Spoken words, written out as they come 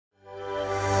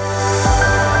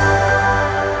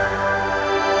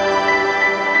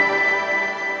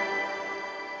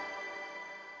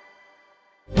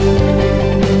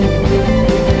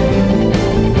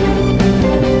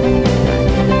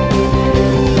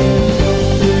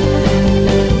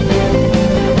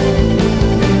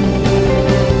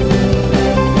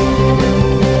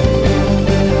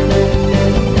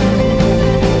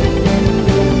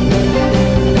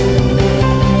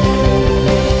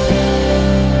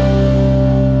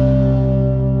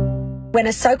When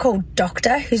a so-called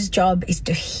doctor whose job is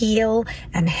to heal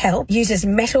and help uses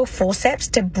metal forceps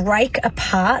to break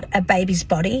apart a baby's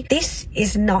body, this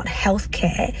is not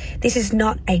healthcare. This is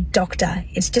not a doctor.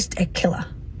 It's just a killer.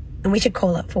 And we should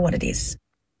call it for what it is.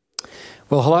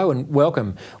 Well, hello and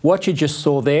welcome. What you just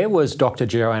saw there was Dr.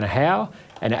 Joanna Howe,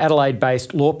 an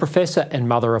Adelaide-based law professor and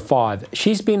mother of five.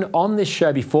 She's been on this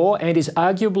show before and is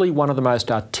arguably one of the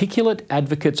most articulate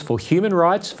advocates for human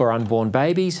rights for unborn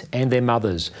babies and their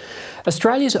mothers.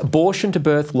 Australia's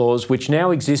abortion-to-birth laws, which now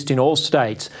exist in all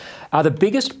states, are the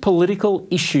biggest political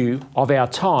issue of our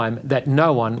time that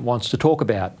no one wants to talk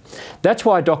about. That's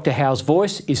why Dr. Howe's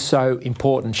voice is so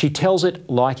important. She tells it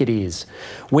like it is.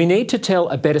 We need to tell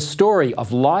a better story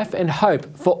of life and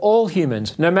hope for all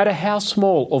humans, no matter how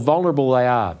small or vulnerable they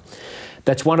are.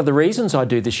 That's one of the reasons I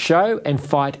do this show and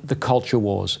fight the culture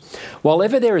wars. While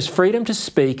ever there is freedom to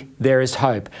speak, there is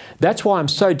hope. That's why I'm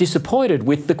so disappointed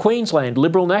with the Queensland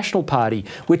Liberal National Party,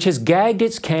 which has gagged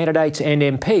its candidates and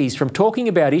MPs from talking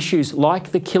about issues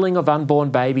like the killing of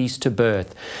unborn babies to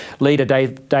birth. Leader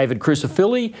David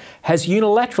Crucifili has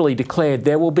unilaterally declared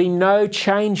there will be no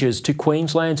changes to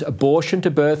Queensland's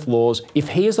abortion-to-birth laws if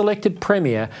he is elected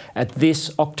Premier at this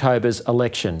October's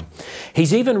election.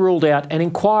 He's even ruled out an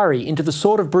inquiry into the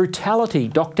sort of brutality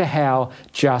Dr. Howe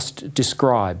just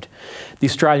described. The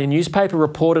Australian newspaper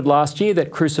reported last year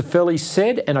that Crucifili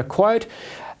said, and I quote,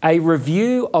 a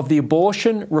review of the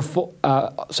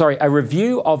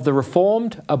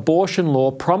reformed abortion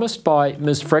law promised by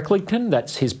Ms Frecklington,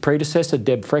 that's his predecessor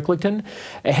Deb Frecklington,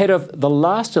 ahead of the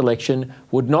last election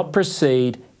would not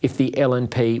proceed if the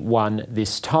LNP won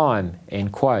this time,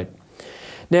 end quote.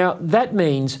 Now, that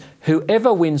means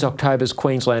whoever wins October's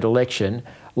Queensland election,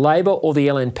 Labor or the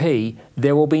LNP,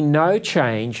 there will be no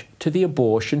change to the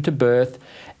abortion to birth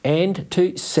and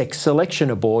to sex selection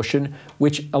abortion,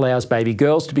 which allows baby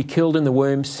girls to be killed in the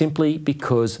womb simply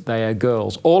because they are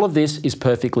girls. All of this is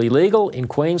perfectly legal in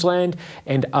Queensland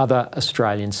and other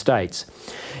Australian states.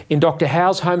 In Dr.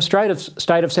 Howe's home state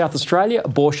of South Australia,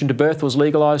 abortion to birth was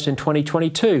legalised in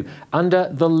 2022 under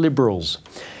the Liberals.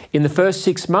 In the first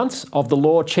 6 months of the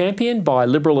law championed by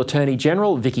Liberal Attorney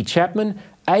General Vicki Chapman,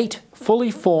 8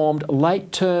 fully formed,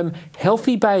 late-term,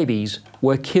 healthy babies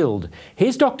were killed.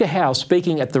 Here's Dr. Howe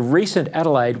speaking at the recent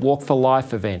Adelaide Walk for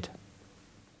Life event.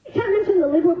 Chapman's from the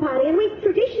Liberal Party, and we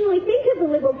traditionally think of the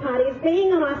Liberal Party as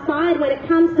being on our side when it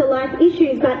comes to life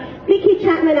issues, but Vicki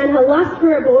Chapman and her lust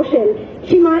for abortion,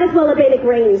 she might as well have been a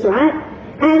Greens, right?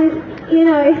 And, you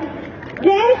know,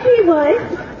 there she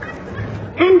was.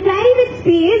 And David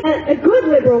Spears, a good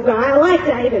Liberal guy, I like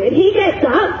David, he gets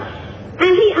up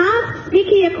and he asks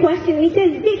Vicki a question. He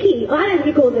says, Vicki, I don't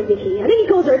think he calls her Vicki, I think he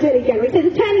calls her Attorney General. He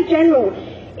says, Attorney General,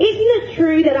 isn't it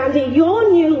true that under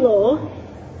your new law,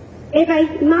 if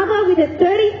a mother with a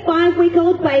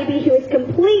 35-week-old baby who is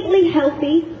completely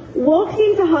healthy walks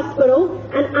into hospital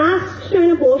and asks for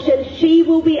an abortion, she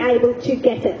will be able to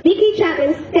get it? Vicki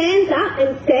Chapman stands up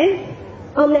and says,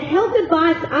 on the health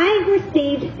advice I have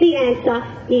received, the answer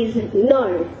is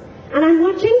no. And I'm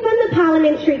watching from the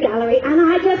parliamentary gallery and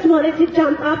I just wanted to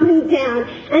jump up and down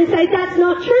and say that's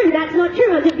not true, that's not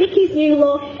true. Under Vicki's new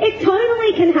law, it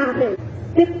totally can happen.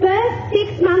 The first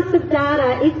 6 months of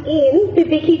data is in for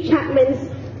Vicki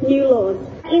Chapman's new laws.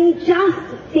 In just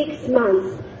 6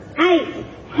 months, 8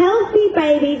 healthy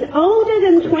babies older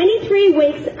than 23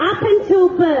 weeks up until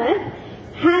birth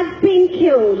have been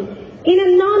killed in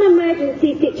a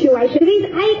non-emergency situation. These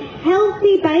 8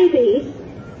 healthy babies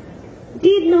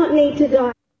did not need to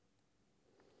die.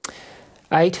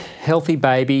 8 healthy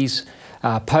babies,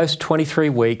 post 23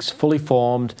 weeks, fully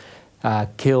formed,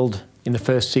 killed in the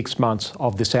first 6 months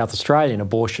of the South Australian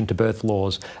abortion to birth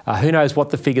laws. Who knows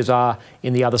what the figures are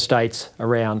in the other states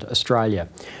around Australia.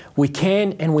 We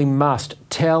can and we must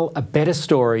tell a better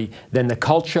story than the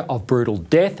culture of brutal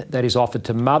death that is offered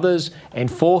to mothers and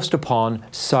forced upon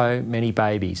so many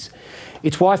babies.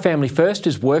 It's why Family First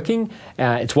is working,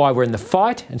 it's why we're in the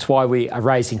fight, it's why we are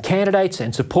raising candidates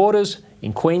and supporters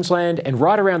in Queensland and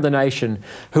right around the nation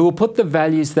who will put the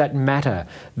values that matter,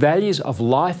 values of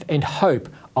life and hope,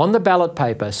 on the ballot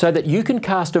paper so that you can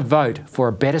cast a vote for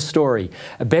a better story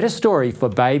for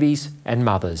babies and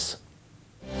mothers.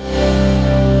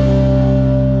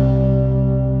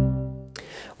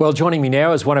 Well, joining me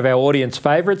now is one of our audience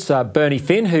favourites, Bernie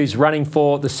Finn, who's running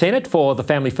for the Senate for the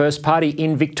Family First Party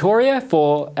in Victoria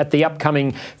at the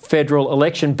upcoming federal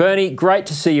election. Bernie, great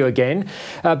to see you again.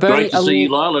 Bernie, great to see you,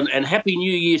 Lyle, and Happy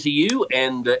New Year to you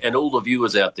and all the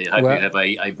viewers out there. Hope you have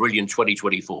a brilliant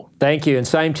 2024. Thank you, and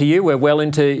same to you. We're well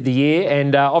into the year,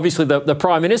 and obviously the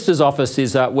Prime Minister's office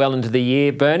is well into the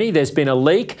year. Bernie, there's been a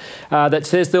leak that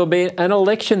says there'll be an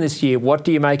election this year. What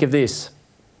do you make of this?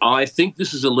 I think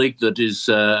this is a leak that is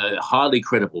highly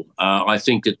credible. I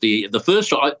think that the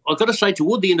first, I've got to say,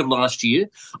 toward the end of last year,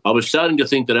 I was starting to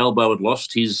think that Pellowe had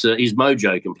lost his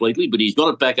mojo completely, but he's got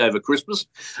it back over Christmas,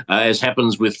 as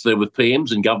happens with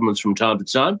PMs and governments from time to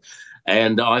time.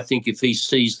 And I think if he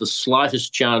sees the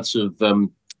slightest chance of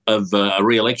a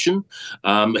re-election,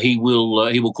 he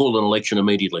will call an election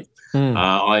immediately.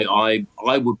 I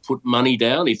would put money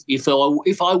down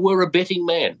if I were a betting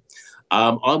man.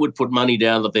 I would put money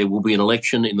down that there will be an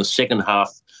election in the second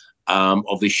half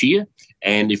of this year,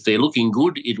 and if they're looking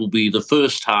good, it will be the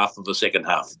first half of the second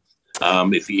half.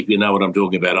 If you know what I'm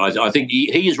talking about, I think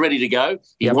he is ready to go.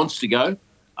 He wants to go,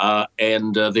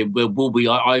 and there will be.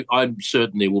 I'm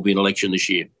certain there will be an election this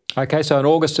year. Okay, so an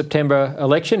August-September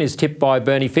election is tipped by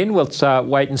Bernie Finn. Let's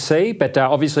wait and see. But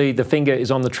obviously the finger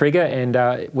is on the trigger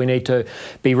and we need to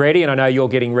be ready. And I know you're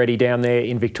getting ready down there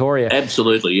in Victoria.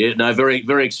 Absolutely, yeah. No, very,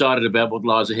 very excited about what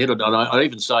lies ahead. And I'd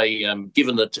even say,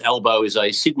 given that Pellowe is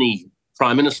a Sydney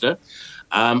Prime Minister,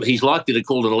 he's likely to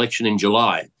call an election in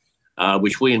July,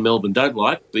 which we in Melbourne don't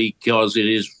like because it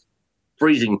is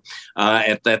freezing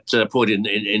at that point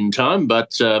in time,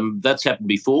 but that's happened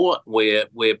before, where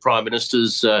prime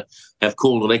ministers have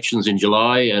called elections in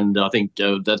July, and I think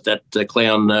that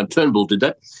clown Turnbull did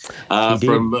that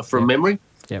from memory.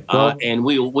 Yep. Well, and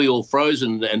we all froze,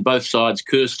 and both sides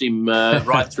cursed him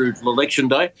right through to election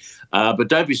day. But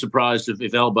don't be surprised if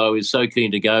Pellowe is so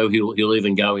keen to go, he'll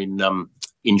even go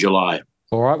in July.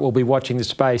 All right, we'll be watching the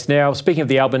space. Now, speaking of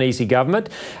the Albanese government,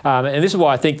 and this is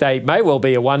why I think they may well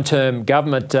be a one-term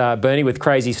government, Bernie, with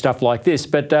crazy stuff like this,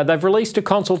 but they've released a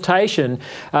consultation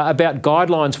about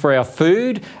guidelines for our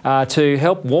food to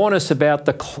help warn us about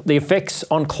the effects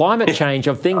on climate change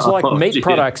of things like meat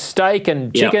products, steak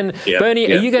and chicken. Bernie,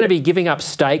 are you going to be giving up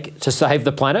steak to save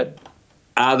the planet?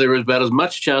 There is about as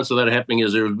much chance of that happening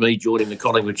as there is me joining the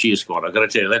Collingwood cheer squad. I've got to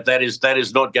tell you, that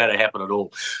is not going to happen at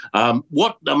all.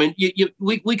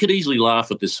 We could easily laugh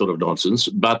at this sort of nonsense,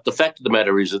 but the fact of the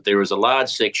matter is that there is a large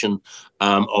section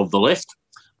of the left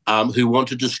who want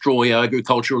to destroy our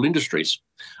agricultural industries.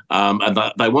 And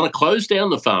they want to close down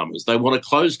the farmers. They want to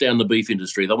close down the beef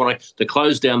industry. They want to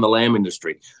close down the lamb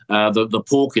industry, the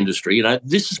pork industry. You know,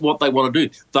 this is what they want to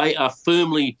do. They are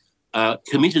firmly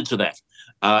committed to that.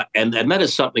 And that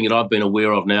is something that I've been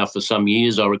aware of now for some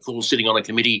years. I recall sitting on a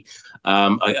committee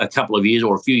a couple of years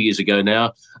or a few years ago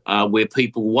now where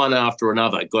people one after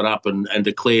another got up and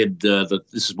declared that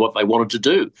this is what they wanted to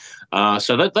do.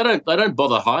 So they don't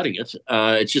bother hiding it.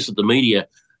 It's just that the media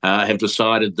have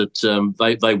decided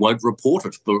that they won't report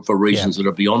it for reasons that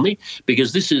are beyond me,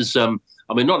 because this is not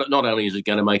only is it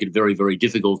going to make it very, very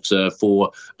difficult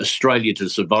for Australia to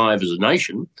survive as a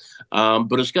nation,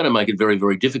 but it's going to make it very,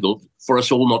 very difficult for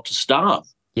us all not to starve.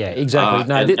 Yeah,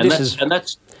 exactly.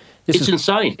 It's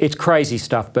insane. It's crazy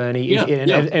stuff, Bernie.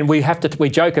 And we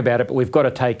joke about it, but we've got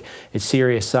to take it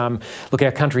serious. Look,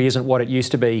 our country isn't what it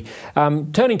used to be.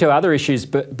 Turning to other issues,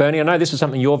 Bernie, I know this is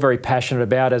something you're very passionate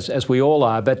about, as we all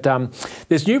are, but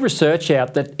there's new research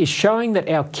out that is showing that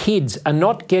our kids are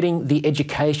not getting the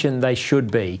education they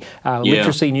should be.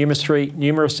 Literacy,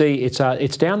 numeracy,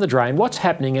 it's down the drain. What's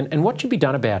happening and what should be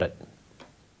done about it?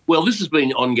 Well, this has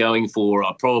been ongoing for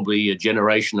probably a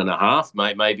generation and a half.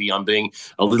 Maybe I'm being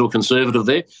a little conservative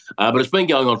there, but it's been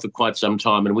going on for quite some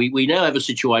time. And we now have a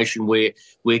situation where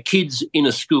kids in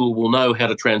a school will know how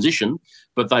to transition,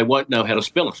 but they won't know how to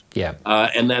spell it. Yeah,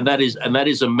 and that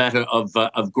is a matter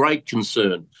of great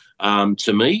concern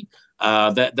to me.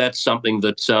 That's something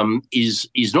that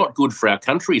is not good for our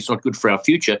country. It's not good for our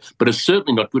future, but it's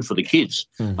certainly not good for the kids.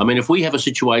 I mean, if we have a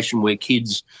situation where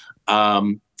kids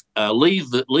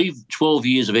leave 12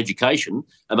 years of education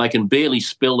and they can barely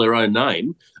spell their own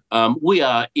name, we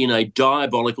are in a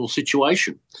diabolical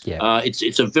situation. Yeah.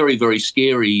 It's a very, very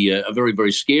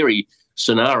scary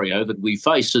scenario that we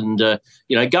face. And,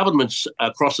 governments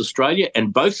across Australia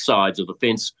and both sides of the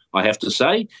fence, I have to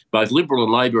say, both Liberal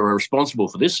and Labor are responsible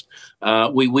for this.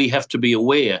 We have to be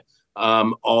aware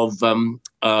of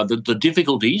the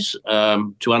difficulties,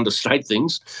 to understate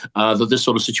things, that this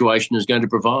sort of situation is going to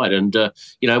provide. And,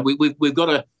 we've got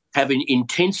to have an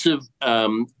intensive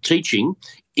teaching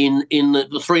in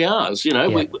the 3 R's. You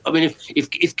know,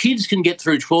 if kids can get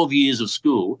through 12 years of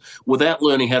school without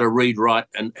learning how to read, write,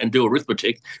 and do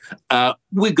arithmetic,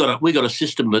 we've got a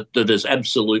system that is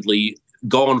absolutely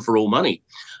gone for all money.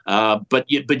 But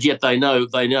yet they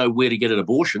know where to get an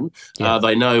abortion.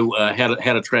 They know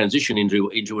how to transition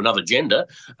into another gender.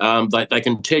 They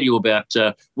can tell you about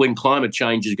when climate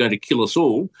change is going to kill us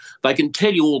all. They can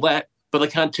tell you all that, but they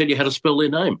can't tell you how to spell their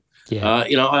name. Yeah.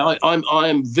 I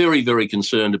am very, very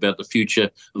concerned about the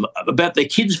future, about their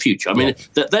kids' future. I mean,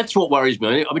 that's what worries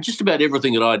me. I mean, just about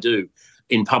everything that I do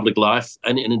in public life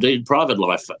and indeed private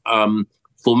life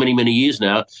for many, many years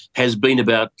now has been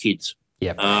about kids.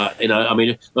 Yeah.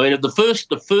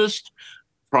 The first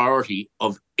priority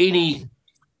of any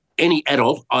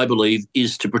adult, I believe,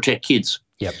 is to protect kids.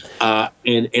 Yep.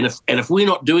 And if we're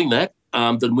not doing that,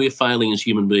 then we're failing as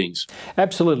human beings.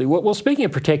 Absolutely. Well, speaking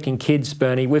of protecting kids,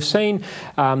 Bernie, we've seen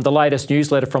the latest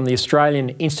newsletter from the Australian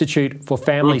Institute for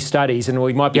Family Studies, and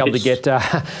we might be able to get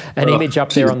an image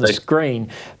up there on the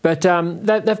screen. But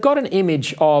they've got an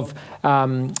image of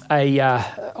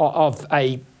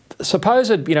a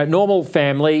supposed, normal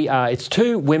family. It's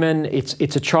two women, it's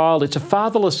a child, it's a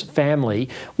fatherless family.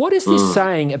 What is this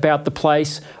saying about the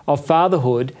place of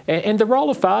fatherhood and the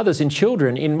role of fathers in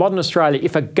children in modern Australia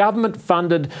if a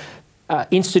government-funded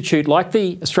institute like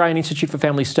the Australian Institute for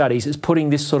Family Studies is putting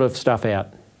this sort of stuff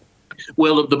out?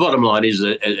 Well, the bottom line is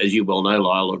that, as you well know,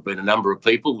 Lyle, there have been a number of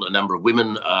people, a number of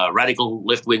women, radical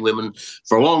left-wing women,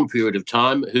 for a long period of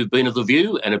time who've been of the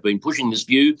view and have been pushing this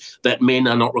view that men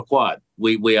are not required.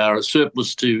 We are a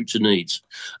surplus to needs.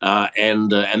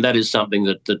 And that is something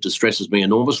that distresses me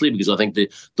enormously, because I think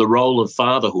the role of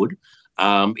fatherhood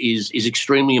is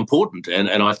extremely important.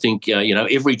 And I think,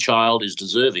 every child is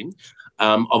deserving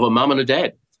of a mum and a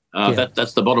dad.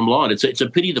 That's the bottom line. It's a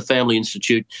pity the Family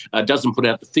Institute doesn't put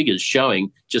out the figures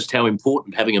showing just how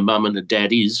important having a mum and a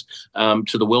dad is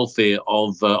to the welfare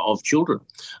of children.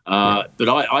 But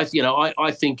I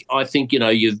think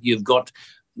you've got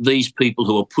these people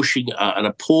who are pushing an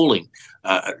appalling,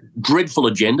 dreadful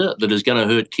agenda that is going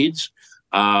to hurt kids,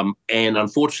 and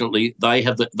unfortunately they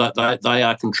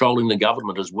are controlling the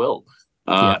government as well,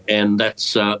 and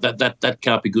that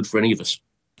can't be good for any of us.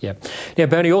 Yeah. Now,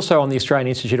 Bernie, also on the Australian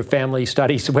Institute of Family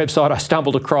Studies website, I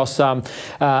stumbled across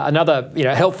another,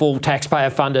 helpful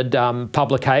taxpayer-funded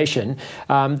publication.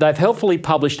 They've helpfully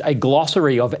published a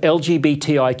glossary of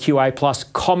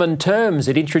LGBTIQA+ common terms.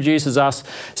 It introduces us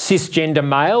cisgender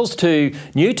males to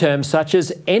new terms such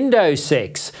as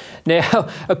endosex. Now,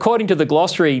 according to the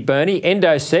glossary, Bernie,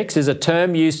 endosex is a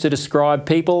term used to describe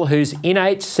people whose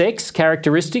innate sex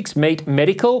characteristics meet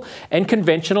medical and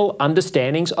conventional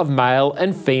understandings of male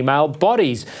and female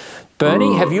bodies.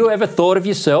 Bernie, have you ever thought of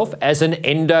yourself as an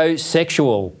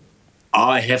endosexual?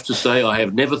 I have to say I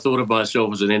have never thought of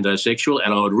myself as an endosexual,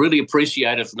 and I would really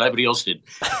appreciate it if nobody else did.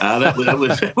 That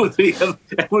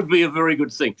would be a very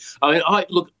good thing. I mean,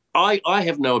 I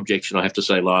have no objection, I have to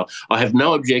say, Lyle. I have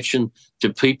no objection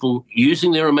to people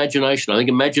using their imagination. I think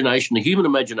imagination, the human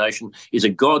imagination, is a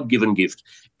God-given gift,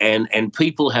 and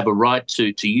people have a right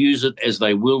to use it as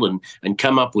they will and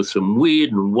come up with some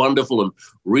weird and wonderful and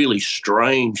really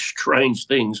strange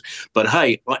things. But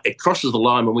hey, it crosses the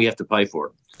line when we have to pay for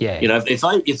it. Yeah. If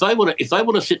they want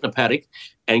to sit in a paddock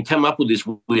and come up with this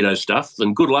weirdo stuff,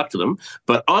 then good luck to them.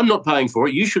 But I'm not paying for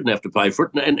it. You shouldn't have to pay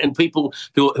for it, and people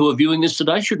who are viewing this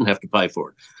today shouldn't have to pay for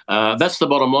it. That's the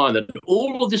bottom line. That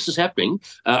all of this is happening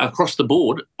across the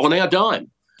board on our dime.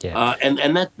 Yeah. And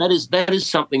that is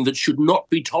something that should not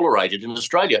be tolerated in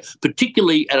Australia,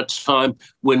 particularly at a time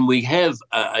when we have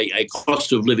a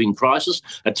cost of living crisis,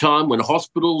 a time when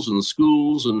hospitals and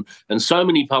schools and so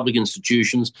many public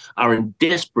institutions are in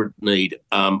desperate need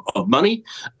of money.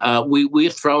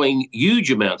 We're throwing huge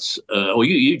amounts or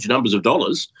huge numbers of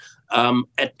dollars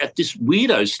at this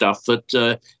weirdo stuff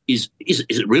that is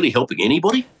it really helping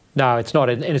anybody? No, it's not,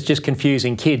 and it's just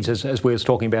confusing kids, as we were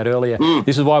talking about earlier.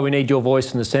 This is why we need your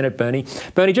voice in the Senate, Bernie.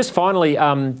 Bernie, just finally,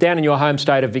 down in your home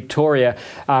state of Victoria,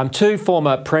 two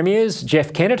former premiers,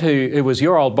 Jeff Kennett, who was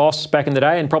your old boss back in the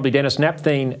day, and probably Dennis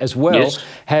Napthine as well,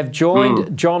 have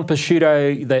joined John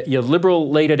Pesutto, your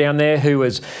Liberal leader down there, who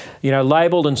was,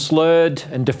 labelled and slurred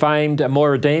and defamed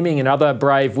Moira Deeming and other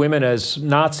brave women as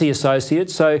Nazi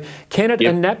associates. So Kennett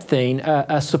and Napthine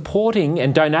are supporting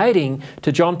and donating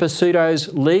to John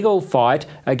Pesutto's legal fight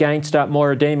against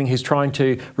Moira Deeming, who's trying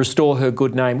to restore her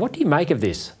good name. What do you make of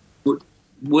this?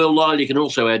 Well, Lyle, you can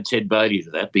also add Ted Bailey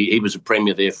to that. He was a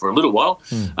premier there for a little while.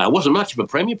 Wasn't much of a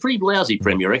premier, pretty lousy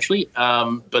premier actually,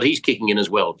 but he's kicking in as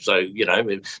well. So,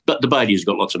 but the Bailey's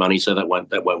got lots of money, so that won't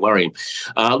worry him.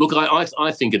 Look,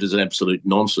 I think it is an absolute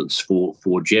nonsense for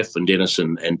Jeff and Dennis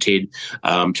and Ted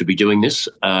to be doing this.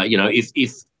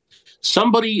 If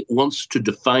somebody wants to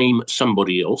defame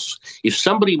somebody else, if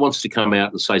somebody wants to come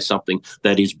out and say something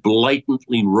that is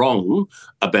blatantly wrong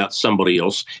about somebody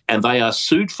else and they are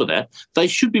sued for that, they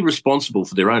should be responsible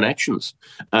for their own actions.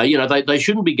 They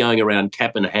shouldn't be going around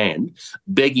cap in hand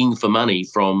begging for money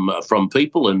from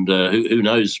people, and who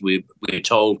knows, we're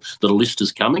told that a list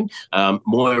is coming.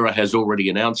 Moira has already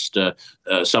announced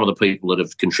some of the people that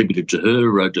have contributed to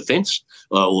her defence,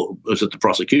 or was it the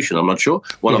prosecution? I'm not sure.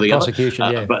 One or the prosecution,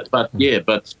 other. I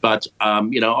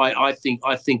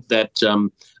think that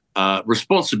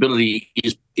responsibility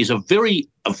is a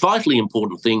vitally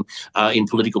important thing in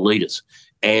political leaders.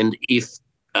 And if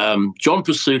John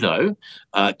Pizzuto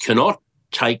cannot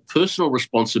take personal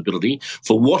responsibility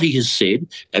for what he has said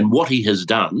and what he has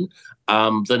done,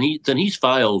 then he's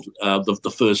failed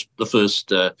the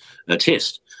first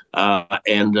test.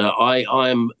 I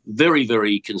am very,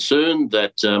 very concerned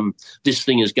that this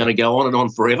thing is going to go on and on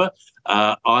forever.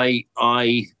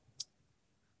 I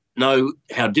know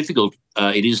how difficult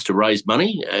it is to raise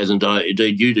money, as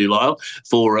indeed you do, Lyle,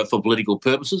 for political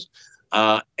purposes,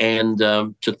 and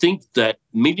to think that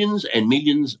millions and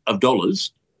millions of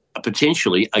dollars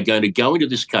potentially are going to go into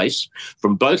this case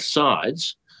from both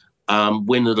sides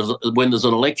when there's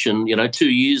an election, 2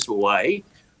 years away.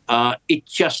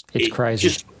 It's crazy.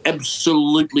 Just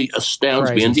absolutely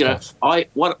astounds me. And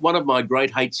one of my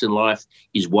great hates in life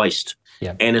is waste.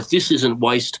 Yeah. And if this isn't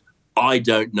waste, I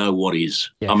don't know what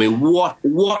is. Yeah. I mean, what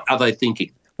are they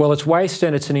thinking? Well, it's waste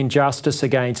and it's an injustice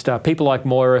against people like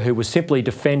Moira, who was simply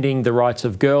defending the rights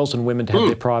of girls and women to have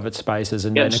their private spaces.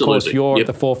 And of course, you're at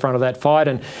the forefront of that fight.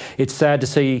 And it's sad to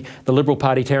see the Liberal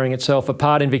Party tearing itself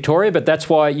apart in Victoria, but that's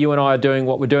why you and I are doing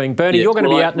what we're doing. Bernie, you're going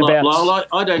to be out and about.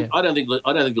 I don't think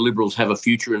the Liberals have a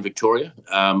future in Victoria.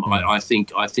 I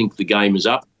think the game is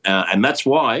up. And that's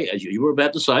why, as you were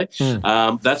about to say,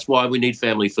 that's why we need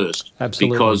Family First.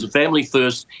 Absolutely. Because Family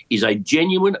First is a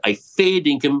genuine, a fair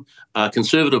dinkum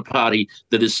Conservative party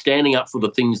that is standing up for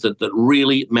the things that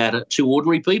really matter to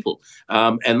ordinary people.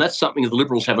 And that's something that the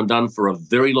Liberals haven't done for a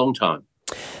very long time.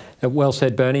 Well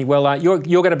said, Bernie. Well, you're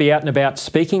going to be out and about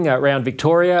speaking around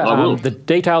Victoria. I will. The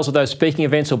details of those speaking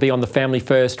events will be on the Family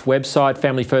First website,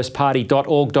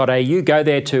 familyfirstparty.org.au. Go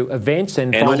there to events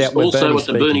and find out where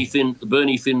Bernie's speaking. The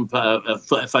Bernie Finn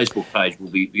Facebook page will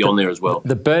be on there as well.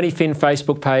 The Bernie Finn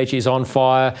Facebook page is on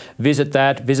fire. Visit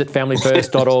that. Visit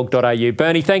familyfirst.org.au.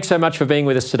 Bernie, thanks so much for being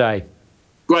with us today.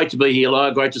 Great to be here,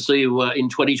 Lara. Great to see you in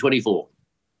 2024.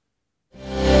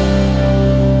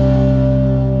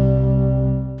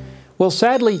 Well,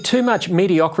 sadly, too much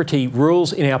mediocrity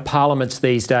rules in our parliaments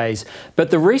these days.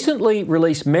 But the recently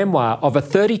released memoir of a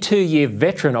 32-year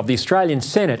veteran of the Australian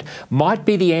Senate might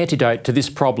be the antidote to this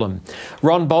problem.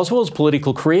 Ron Boswell's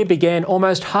political career began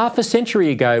almost half a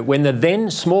century ago when the then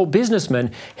small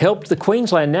businessman helped the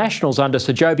Queensland Nationals under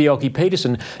Sir Joh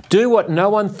Bjelke-Petersen do what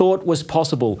no one thought was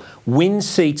possible: win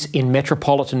seats in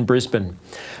metropolitan Brisbane.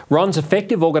 Ron's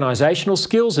effective organisational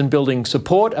skills in building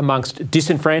support amongst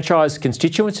disenfranchised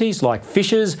constituencies like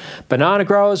fishers, banana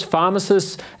growers,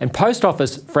 pharmacists and post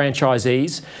office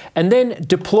franchisees, and then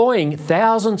deploying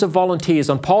thousands of volunteers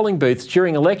on polling booths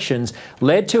during elections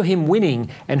led to him winning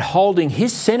and holding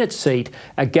his Senate seat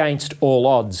against all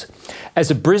odds.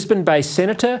 As a Brisbane-based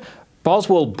senator,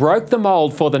 Boswell broke the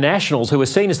mould for the Nationals, who were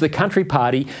seen as the country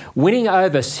party, winning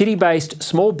over city-based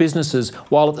small businesses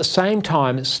while at the same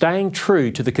time staying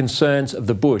true to the concerns of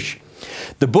the bush.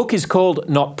 The book is called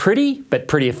Not Pretty, but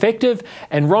Pretty Effective,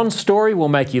 and Ron's story will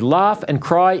make you laugh and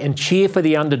cry and cheer for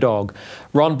the underdog.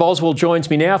 Ron Boswell joins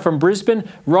me now from Brisbane.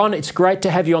 Ron, it's great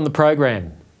to have you on the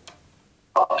program.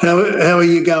 How are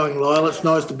you going, Lyle? It's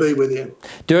nice to be with you.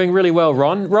 Doing really well,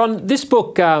 Ron. Ron, this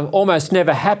book almost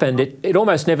never happened. It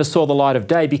almost never saw the light of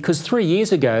day because 3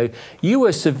 years ago you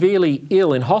were severely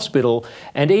ill in hospital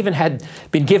and even had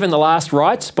been given the last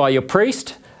rites by your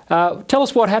priest. Tell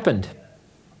us what happened.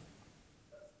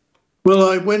 Well,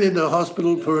 I went into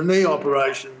hospital for a knee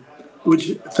operation,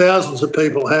 which thousands of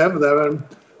people have. They were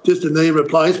just a knee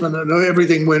replacement, and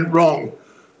everything went wrong.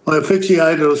 I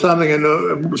asphyxiated or something,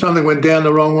 and something went down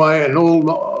the wrong way, and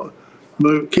all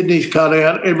my kidneys cut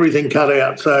out, everything cut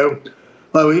out. So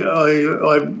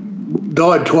I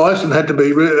died twice and had to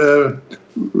be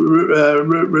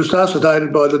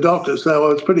resuscitated by the doctor. So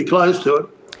I was pretty close to it,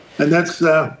 and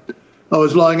I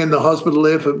was lying in the hospital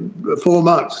there for 4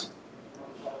 months.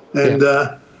 And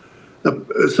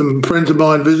some friends of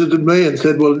mine visited me and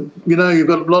said, well, you've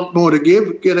got a lot more to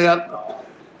give. Get out,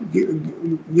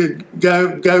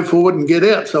 go forward and get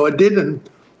out. So I did, and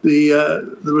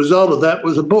the result of that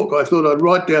was a book. I thought I'd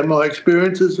write down my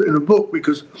experiences in a book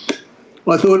because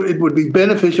I thought it would be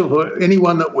beneficial for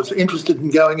anyone that was interested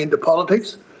in going into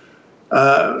politics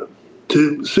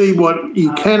to see what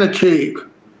you can achieve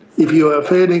if you are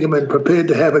fair dinkum and prepared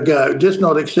to have a go, just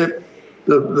not accept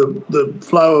the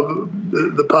flow of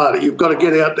the party. You've got to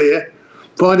get out there,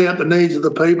 find out the needs of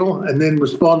the people and then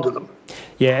respond to them.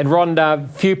 Yeah, and Ron,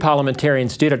 few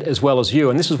parliamentarians did it as well as you,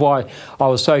 and this is why I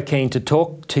was so keen to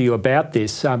talk to you about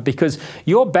this, because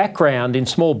your background in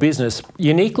small business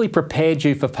uniquely prepared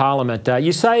you for Parliament.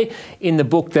 You say in the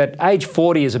book that age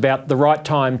 40 is about the right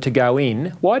time to go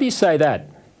in. Why do you say that?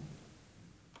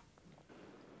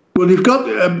 Well, you've got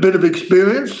a bit of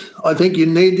experience. I think you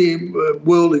need the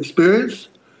world experience.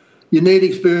 You need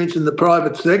experience in the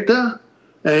private sector,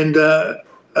 and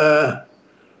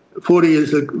 40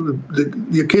 is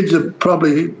your kids are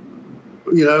probably,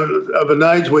 of an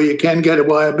age where you can get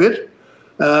away a bit.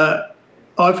 I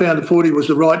found that 40 was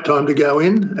the right time to go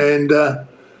in, and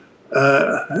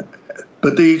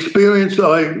but the experience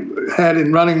I had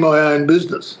in running my own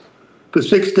business for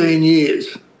 16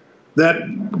 years,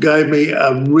 that gave me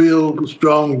a real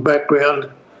strong background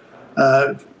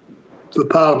for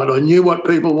Parliament. I knew what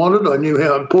people wanted. I knew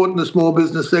how important the small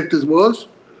business sector was.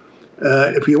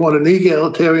 If you want an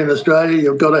egalitarian Australia,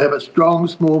 you've got to have a strong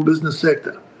small business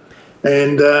sector.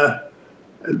 And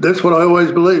that's what I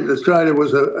always believed. Australia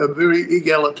was a very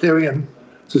egalitarian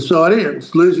society, and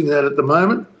it's losing that at the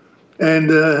moment. And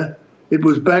it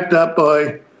was backed up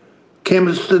by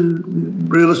chemists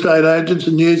and real estate agents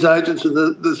and news agents and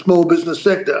the small business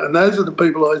sector. And those are the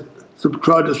people I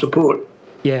tried to support.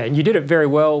 Yeah, and you did it very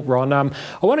well, Ron. I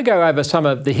want to go over some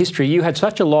of the history. You had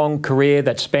such a long career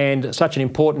that spanned such an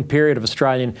important period of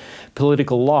Australian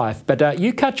political life, but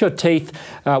you cut your teeth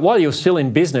while you were still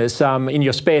in business, in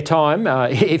your spare time,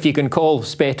 if you can call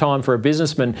spare time for a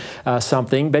businessman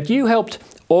something, but you helped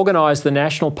organise the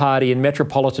National Party in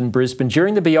metropolitan Brisbane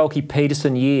during the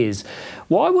Bjelke-Petersen years.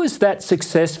 Why was that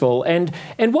successful, and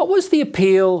what was the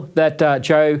appeal that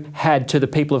Joe had to the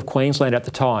people of Queensland at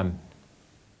the time?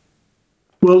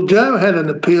 Well, Joe had an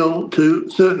appeal to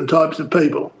certain types of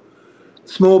people,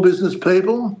 small business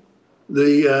people,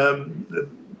 the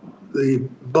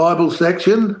Bible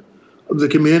section of the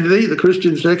community, the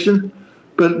Christian section.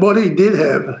 But what he did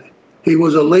have, he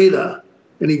was a leader,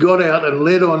 and he got out and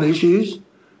led on issues,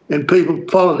 and people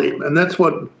followed him. And that's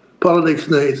what politics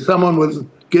needs. Someone would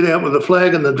get out with a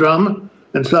flag and the drum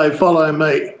and say, "Follow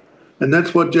me." And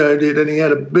that's what Joe did. And he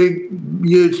had a big,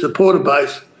 huge supporter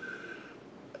base.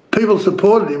 People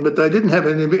supported him, but they didn't have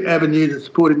any avenue to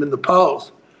support him in the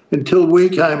polls until we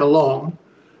came along,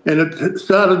 and it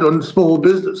started on small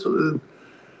business, on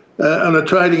a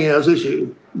trading hours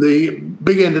issue. The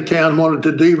big end of town wanted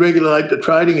to deregulate the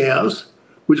trading hours,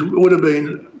 which would have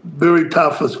been very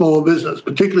tough for small business,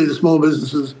 particularly the small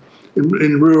businesses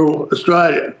in rural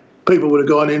Australia. People would have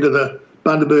gone into the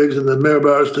Bundabergs and the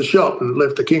Maryborough to shop and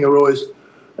left the Kingaroys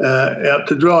out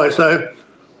to dry. So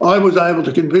I was able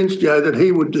to convince Joe that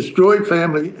he would destroy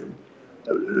families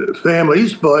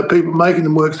by people making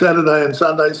them work Saturday and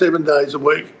Sunday 7 days a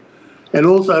week, and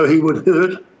also he would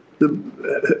hurt the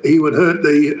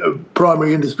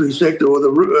primary industry sector or the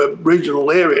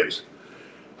regional areas.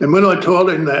 And when I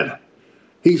told him that,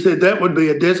 he said that would be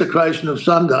a desecration of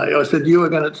Sunday. I said, you are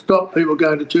going to stop people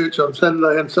going to church on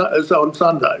Saturday and on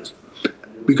Sundays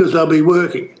because they'll be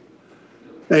working.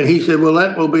 And he said, well,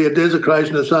 that will be a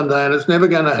desecration of Sunday, and it's never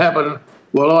going to happen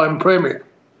while I'm Premier.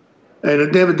 And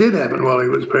it never did happen while he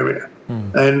was Premier.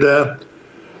 And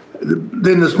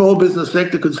then the small business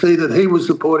sector could see that he was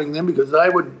supporting them because they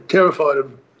were terrified of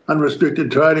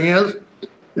unrestricted trading hours.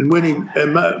 And when he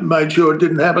made sure it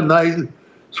didn't happen, they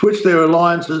switched their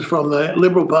alliances from the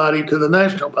Liberal Party to the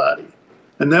National Party.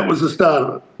 And that was the start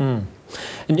of it.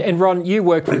 And Ron, you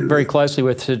worked very closely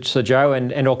with Sir Joe,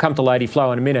 and I'll come to Lady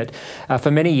Flo in a minute,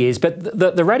 for many years. But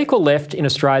the radical left in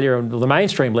Australia, and the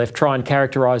mainstream left, try and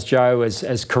characterise Joe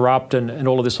as corrupt and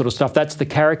all of this sort of stuff. That's the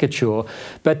caricature.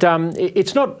 But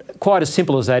it's not quite as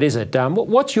simple as that, is it?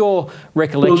 What's your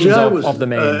recollections of the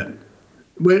man?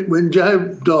 When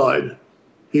Joe died,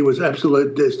 he was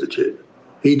absolute destitute.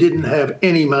 He didn't have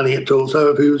any money at all. So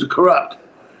if he was corrupt,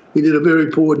 he did a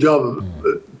very poor job of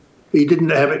it. He didn't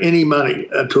have any money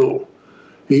at all.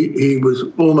 He was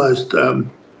almost,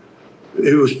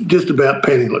 it was just about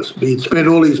penniless. He'd spent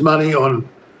all his money on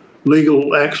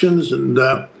legal actions, and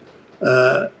but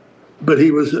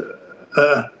he was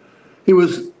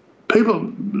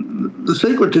people. The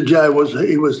secret to Joe was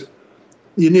he was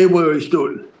you knew where he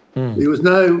stood. There was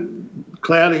no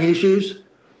clouding issues.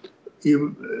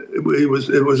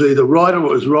 It was either right or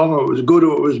it was wrong, or it was good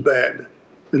or it was bad.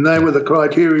 And they were the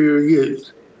criteria he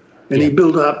used. And he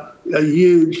built up a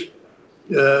huge,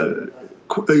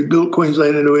 he built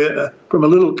Queensland into from a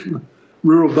little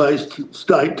rural-based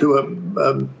state to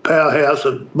a powerhouse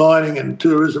of mining and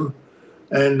tourism,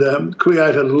 and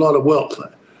created a lot of wealth.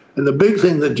 And the big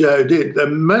thing that Joe did, the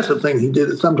massive thing he did,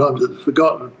 that sometimes it's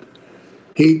forgotten,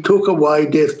 he took away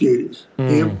death duties.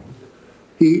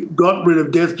 He got rid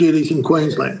of death duties in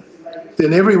Queensland.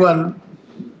 Then everyone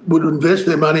would invest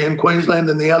their money in Queensland,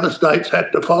 and the other states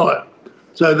had to follow.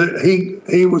 So that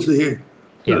he was the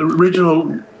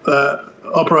original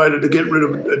operator to get rid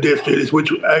of death duties,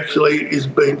 which actually has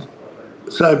been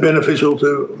so beneficial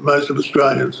to most of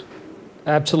Australians.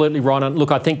 Absolutely, Ron. And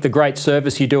look, I think the great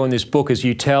service you do in this book is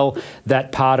you tell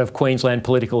that part of Queensland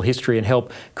political history and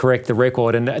help correct the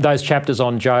record. And those chapters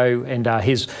on Joe and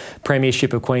his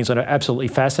premiership of Queensland are absolutely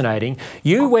fascinating.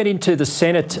 You went into the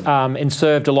Senate and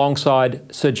served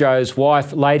alongside Sir Joe's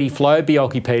wife, Lady Flo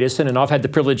Bjelke-Petersen, and I've had the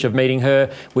privilege of meeting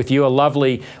her with you, a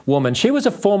lovely woman. She was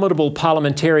a formidable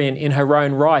parliamentarian in her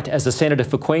own right as the Senator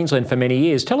for Queensland for many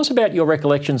years. Tell us about your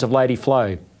recollections of Lady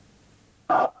Flo.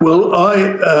 Well,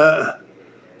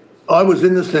 I was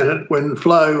in the Senate when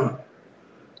Flo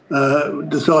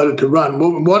decided to run.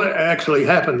 Well, what actually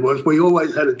happened was we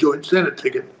always had a joint Senate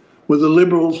ticket with the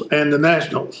Liberals and the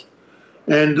Nationals.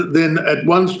 And then at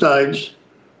one stage,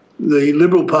 the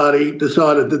Liberal Party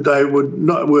decided that they would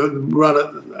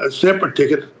run a separate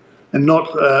ticket and not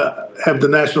have the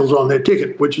Nationals on their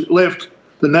ticket, which left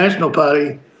the National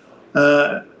Party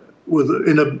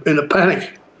in a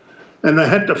panic. And they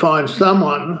had to find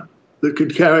someone that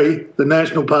could carry the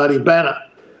National Party banner.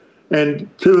 And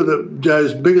two of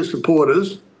Joe's biggest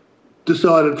supporters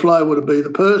decided Flo would be the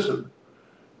person.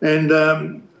 And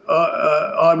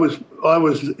I was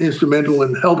instrumental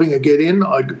in helping her get in.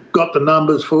 I got the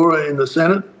numbers for her in the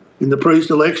Senate in the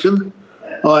pre-selection.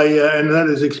 And that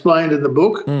is explained in the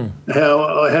book,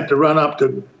 how I had to run up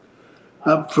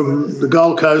from the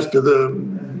Gold Coast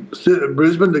to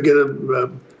Brisbane to get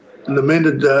an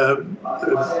amended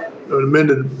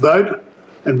vote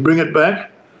and bring it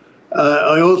back.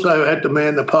 I also had to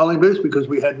man the polling booths because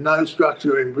we had no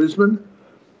structure in Brisbane,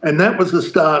 and that was the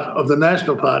start of the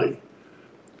National Party.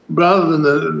 Rather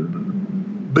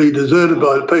than be deserted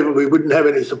by the people, we wouldn't have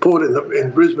any support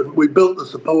in Brisbane. We built the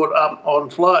support up on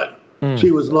Flo.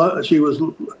 She was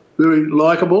very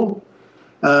likeable.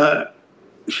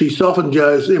 She softened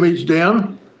Joe's image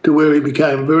down to where he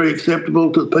became very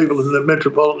acceptable to the people in the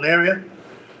metropolitan area.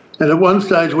 And at one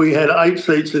stage we had 8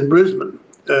 seats in Brisbane,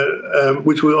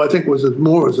 which I think was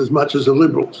as much as the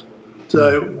Liberals.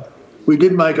 So we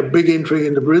did make a big entry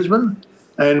into Brisbane,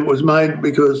 and it was made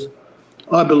because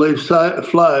I believe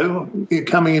Flo,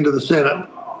 coming into the Senate,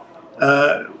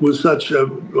 was such a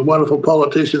wonderful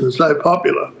politician and so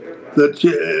popular that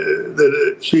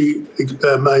she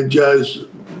made Joe's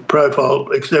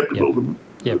profile acceptable.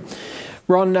 Yep.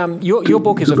 Ron, your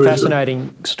book is a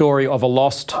fascinating story of a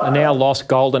now lost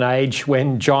golden age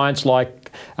when giants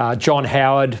like John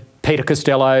Howard, Peter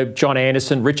Costello, John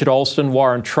Anderson, Richard Alston,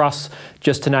 Warren Truss,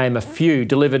 just to name a few,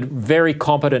 delivered very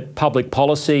competent public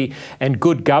policy and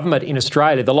good government in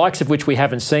Australia, the likes of which we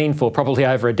haven't seen for probably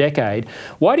over a decade.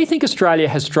 Why do you think Australia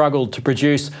has struggled to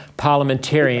produce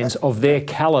parliamentarians of their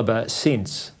calibre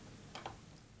since?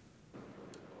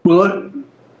 Well,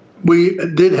 we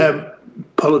did have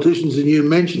politicians, and you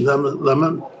mentioned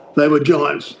them. They were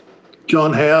giants.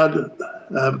 John Howard,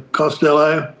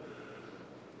 Costello.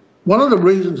 One of the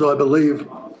reasons I believe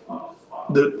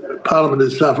that Parliament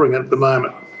is suffering at the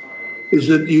moment is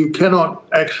that you cannot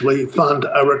actually fund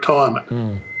a retirement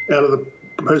out of the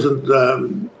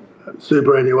present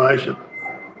superannuation.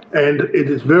 And it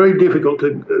is very difficult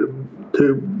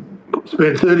to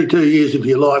spend 32 years of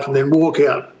your life and then walk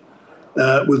out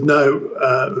with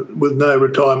no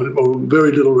retirement or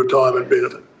very little retirement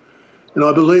benefit. And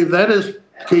I believe that is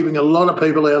keeping a lot of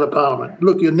people out of Parliament.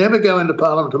 Look, you never go into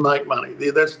Parliament to make money.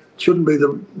 That shouldn't be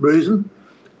the reason.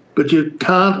 But you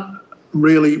can't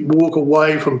really walk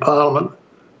away from Parliament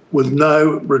with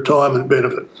no retirement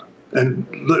benefits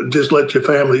and just let your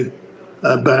family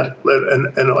bat.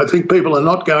 And I think people are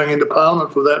not going into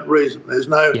Parliament for that reason. There's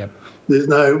no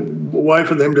way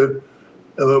for them to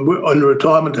on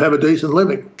retirement to have a decent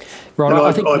living. Right,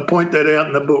 I point that out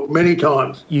in the book many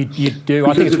times. You do.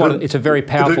 I think it's a very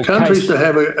powerful case. If a country's to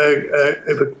have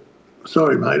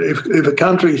if a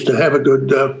country's to have a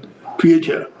good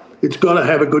future, it's got to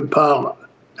have a good parliament.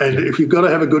 And if you've got to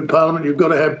have a good parliament, you've got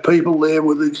to have people there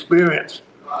with experience.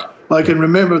 I can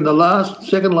remember in the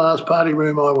second last party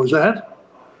room I was at,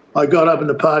 I got up in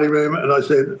the party room and I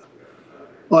said,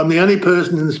 I'm the only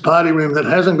person in this party room that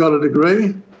hasn't got a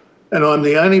degree, and I'm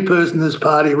the only person in this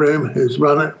party room who's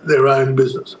run their own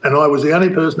business. And I was the only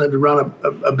person that had run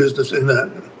a business in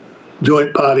the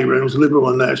joint party rooms, Liberal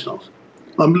and Nationals.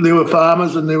 There were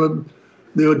farmers and there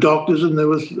were doctors and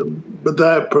but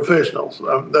they're professionals.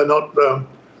 They're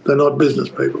not business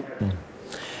people. Mm.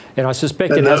 And I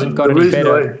suspect it hasn't got any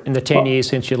better in the 10 years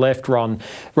since you left, Ron.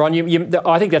 Ron,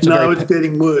 I think that's it's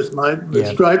getting worse, mate.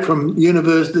 Yeah. Straight from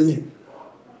university,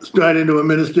 straight into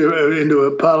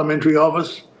a parliamentary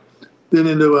office, then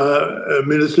into a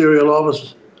ministerial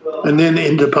office, and then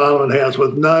into Parliament House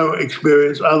with no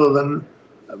experience other than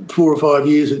 4 or 5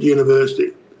 years at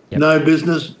university. Yep. No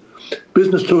business.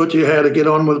 Business taught you how to get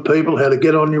on with people, how to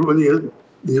get on with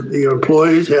your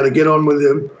employees, how to get on with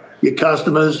your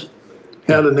customers,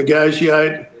 how to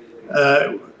negotiate.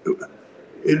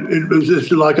 It was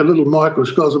just like a little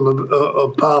microcosm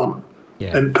of Parliament.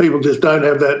 Yeah. And people just don't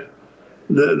have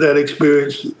that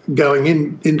experience going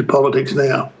into politics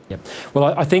now. Yep. Well,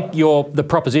 I think the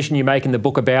proposition you make in the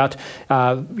book about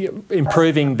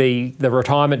improving the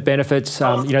retirement benefits,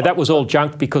 that was all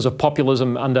junked because of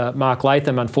populism under Mark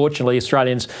Latham. Unfortunately,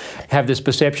 Australians have this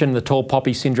perception, the tall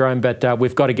poppy syndrome, but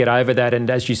we've got to get over that and,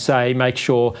 as you say, make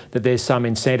sure that there's some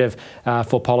incentive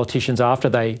for politicians after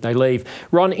they leave.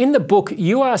 Ron, in the book,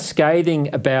 you are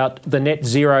scathing about the net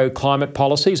zero climate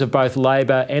policies of both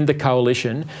Labor and the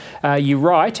Coalition. You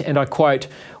write, and I quote,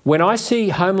 "When I see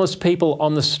homeless people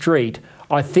on the street,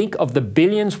 I think of the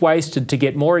billions wasted to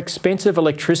get more expensive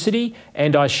electricity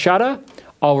and I shudder.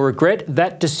 I'll regret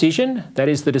that decision," that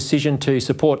is the decision to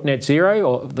support net zero,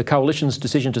 or the Coalition's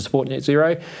decision to support net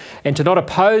zero, "and to not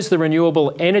oppose the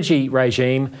renewable energy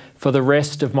regime for the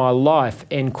rest of my life,"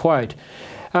 end quote.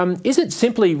 Is it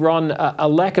simply, Ron, a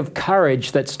lack of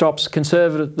courage that stops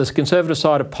the conservative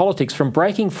side of politics from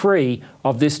breaking free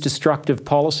of this destructive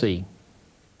policy?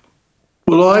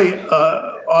 Well,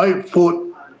 I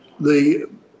fought the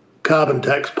carbon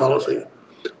tax policy.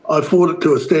 I fought it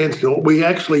to a standstill. We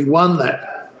actually won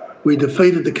that. We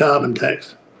defeated the carbon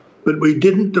tax, but we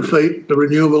didn't defeat the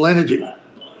renewable energy.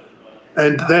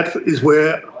 And that is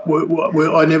where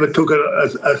I never took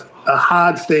a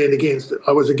hard stand against it.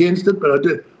 I was against it, but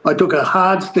I took a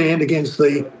hard stand against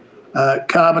the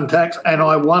carbon tax, and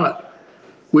I won it.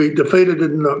 We defeated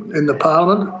it in the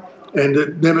Parliament, and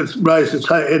it never raised its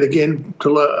head again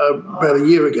till about a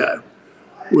year ago,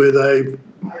 where they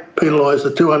penalised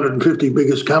the 250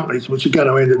 biggest companies, which are going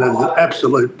to end in an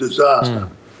absolute disaster.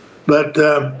 But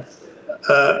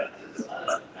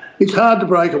it's hard to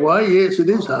break away. Yes, it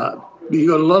is hard. You've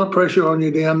got a lot of pressure on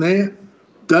you down there.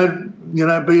 Don't,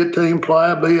 be a team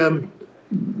player,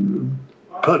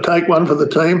 take one for the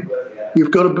team.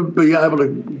 You've got to be able to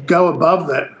go above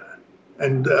that.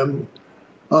 And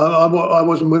I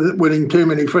wasn't winning too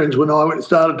many friends when I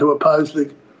started to oppose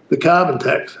the carbon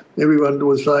tax. Everyone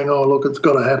was saying, "Oh, look, it's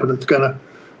got to happen.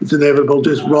 It's inevitable.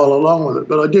 Just roll along with it."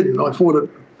 But I didn't. I fought it,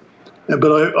 but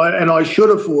I should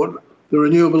have fought the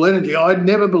renewable energy. I'd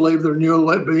never believed the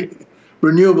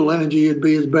renewable energy would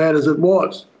be as bad as it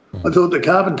was. I thought the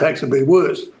carbon tax would be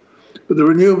worse, but the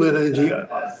renewable energy,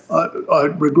 I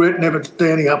regret never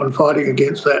standing up and fighting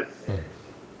against that.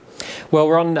 Well,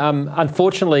 Ron,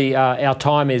 unfortunately, our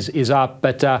time is up,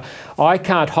 but I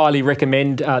can't highly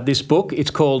recommend this book. It's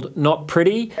called Not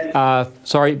Pretty,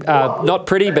 Not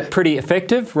Pretty, but Pretty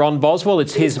Effective, Ron Boswell.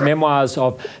 It's his memoirs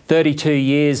of 32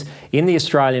 years in the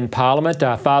Australian Parliament,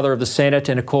 father of the Senate,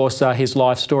 and, of course, his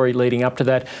life story leading up to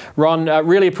that. Ron,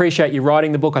 really appreciate you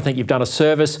writing the book. I think you've done a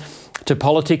service to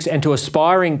politics and to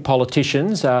aspiring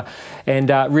politicians, and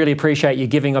really appreciate you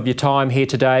giving of your time here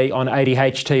today on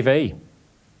ADH TV.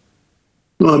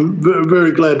 Well, I'm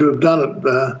very glad to have done it,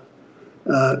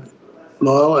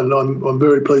 Lyle, and I'm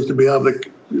very pleased to be able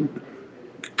to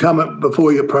come up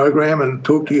before your program and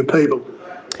talk to your people.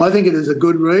 I think it is a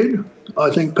good read.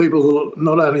 I think people will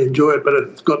not only enjoy it, but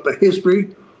it's got the history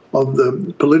of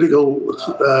the political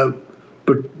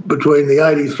between the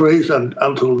 83s and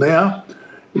until now,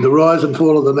 the rise and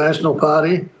fall of the National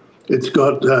Party. It's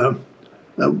got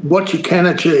what you can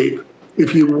achieve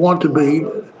if you want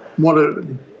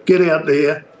to get out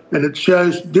there, and it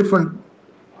shows different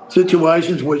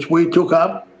situations which we took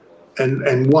up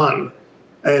and won,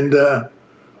 and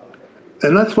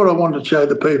that's what I want to show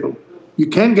the people. You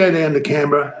can go down to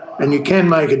Canberra and you can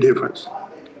make a difference,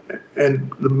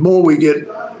 and the more we get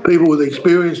people with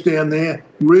experience down there,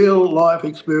 real life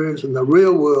experience in the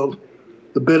real world,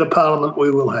 the better Parliament we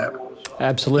will have.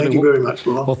 Absolutely. Thank you very much,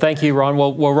 Ron. Well, thank you, Ron.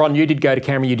 Well, Ron, you did go to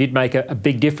Canberra. You did make a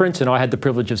big difference, and I had the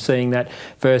privilege of seeing that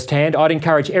firsthand. I'd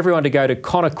encourage everyone to go to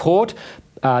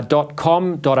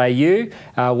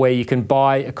connorcourt.com.au, where you can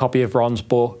buy a copy of Ron's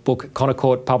book,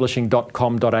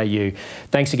 connorcourtpublishing.com.au.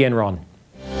 Thanks again, Ron.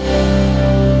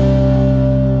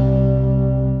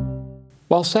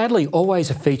 While sadly always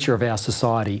a feature of our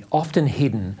society, often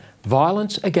hidden,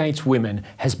 violence against women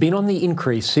has been on the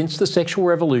increase since the sexual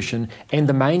revolution and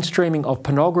the mainstreaming of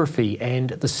pornography and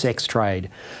the sex trade.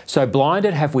 So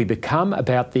blinded have we become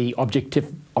about the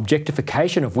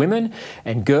objectification of women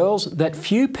and girls that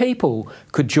few people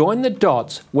could join the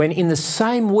dots when in the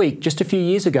same week, just a few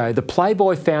years ago, the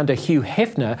Playboy founder Hugh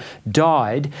Hefner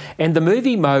died and the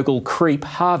movie mogul creep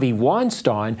Harvey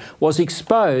Weinstein was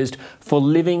exposed for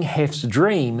living Hef's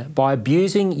dream by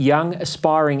abusing young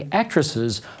aspiring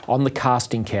actresses on the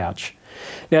casting couch.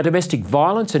 Now, domestic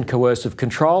violence and coercive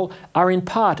control are in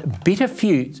part bitter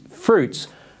fruits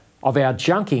of our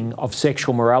junking of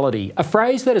sexual morality, a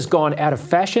phrase that has gone out of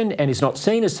fashion and is not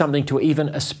seen as something to even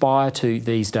aspire to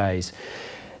these days.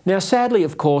 Now, sadly,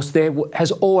 of course, there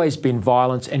has always been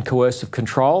violence and coercive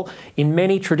control in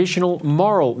many traditional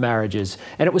moral marriages,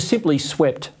 and it was simply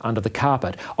swept under the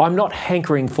carpet. I'm not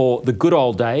hankering for the good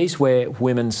old days where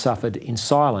women suffered in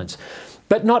silence.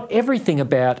 But not everything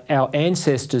about our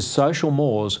ancestors' social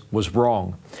mores was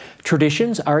wrong.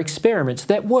 Traditions are experiments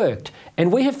that worked,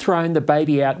 and we have thrown the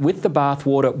baby out with the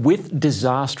bathwater with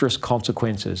disastrous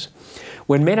consequences.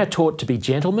 When men are taught to be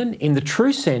gentlemen, in the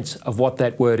true sense of what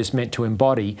that word is meant to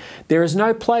embody, there is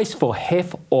no place for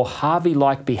Hef or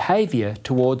Harvey-like behaviour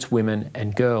towards women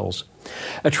and girls.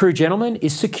 A true gentleman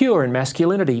is secure in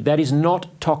masculinity that is not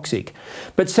toxic.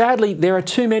 But sadly, there are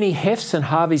too many Hefs and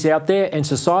Harveys out there, and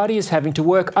society is having to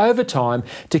work overtime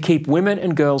to keep women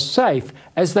and girls safe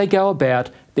as they go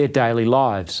about their daily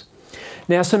lives.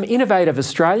 Now, some innovative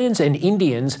Australians and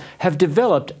Indians have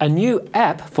developed a new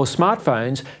app for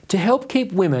smartphones to help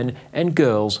keep women and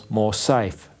girls more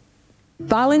safe.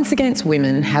 Violence against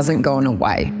women hasn't gone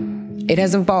away. It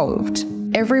has evolved.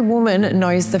 Every woman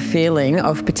knows the feeling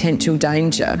of potential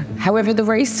danger. However, the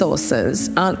resources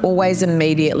aren't always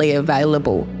immediately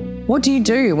available. What do you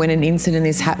do when an incident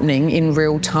is happening in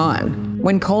real time?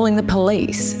 When calling the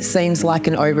police seems like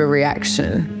an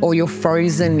overreaction, or you're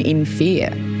frozen in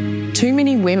fear? Too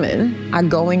many women are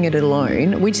going it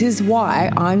alone, which is why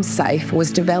I'm Safe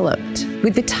was developed.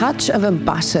 With the touch of a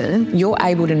button, you're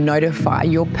able to notify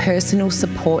your personal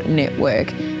support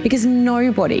network because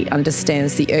nobody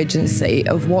understands the urgency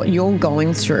of what you're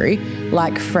going through,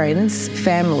 like friends,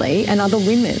 family, and other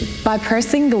women. By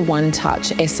pressing the One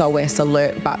Touch SOS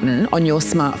alert button on your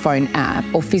smartphone app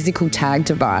or physical tag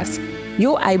device,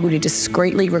 you're able to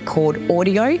discreetly record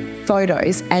audio,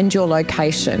 photos, and your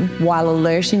location while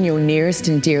alerting your nearest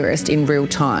and dearest in real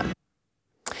time.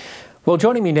 Well,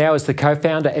 joining me now is the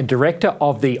co-founder and director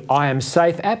of the I Am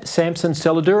Safe app, Samson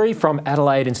Seladuri from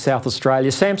Adelaide in South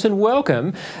Australia. Samson,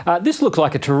 welcome. This looks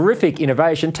like a terrific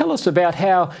innovation. Tell us about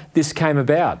how this came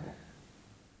about.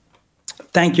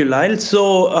 Thank you, Lyle.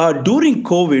 So during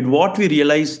COVID, what we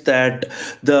realized that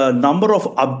the number of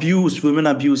abuse, women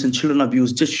abuse and children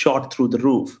abuse just shot through the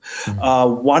roof.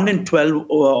 1 in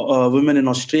 12 women in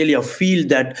Australia feel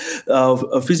that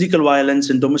physical violence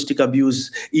and domestic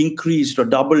abuse increased or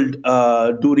doubled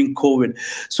during COVID.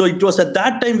 So it was at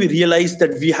that time we realized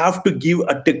that we have to give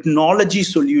a technology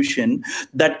solution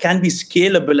that can be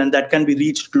scalable and that can be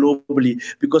reached globally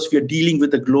because we are dealing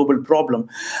with a global problem.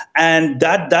 And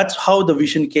that's how the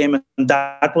vision came, and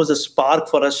that was a spark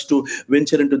for us to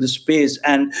venture into this space.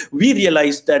 And we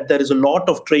realized that there is a lot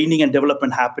of training and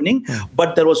development happening,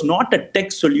 but there was not a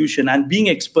tech solution. And being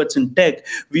experts in tech,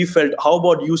 we felt, how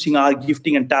about using our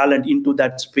gifting and talent into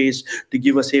that space to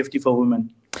give a safety for women?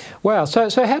 Wow. So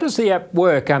how does the app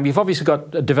work? You've obviously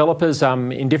got developers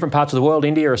in different parts of the world,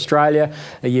 India, Australia.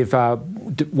 You've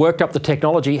worked up the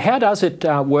technology. How does it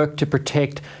work to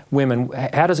protect women?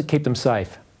 How does it keep them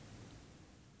safe?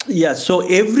 Yeah, so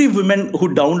every woman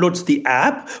who downloads the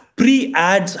app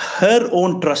pre-adds her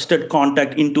own trusted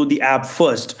contact into the app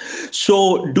first.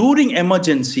 So during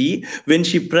emergency, when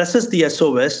she presses the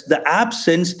SOS, the app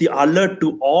sends the alert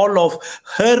to all of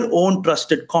her own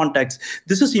trusted contacts.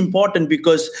 This is important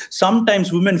because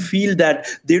sometimes women feel that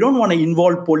they don't want to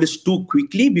involve police too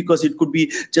quickly because it could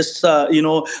be just,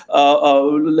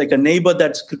 like a neighbor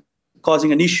that's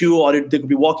causing an issue, or they could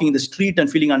be walking in the street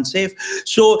and feeling unsafe.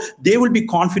 So they will be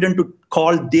confident to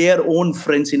call their own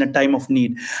friends in a time of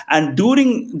need. And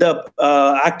during the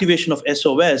activation of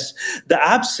SOS, the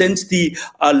app sends the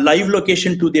live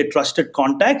location to their trusted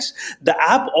contacts. The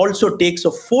app also takes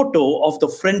a photo of the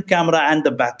front camera and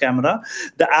the back camera.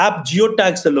 The app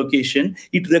geotags the location.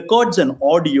 It records an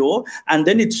audio, and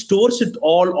then it stores it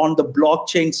all on the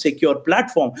blockchain secure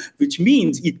platform, which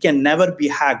means it can never be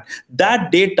hacked. That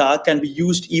data can be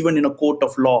used even in a court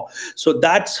of law. So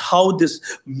that's how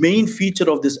this main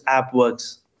feature of this app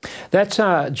works. That's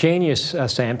genius,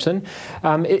 Samson.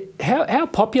 How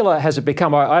popular has it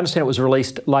become? I understand it was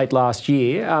released late last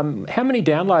year. How many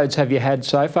downloads have you had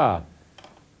so far?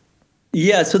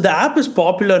 Yeah, so the app is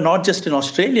popular not just in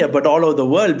Australia, but all over the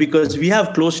world, because we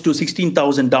have close to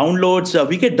 16,000 downloads.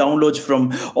 We get downloads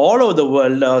from all over the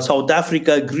world, South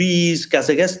Africa, Greece,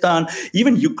 Kazakhstan,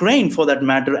 even Ukraine for that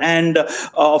matter, and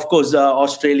of course,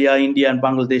 Australia, India, and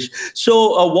Bangladesh.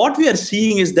 So what we are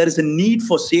seeing is there is a need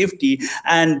for safety,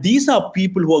 and these are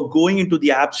people who are going into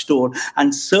the app store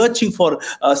and searching for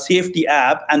a safety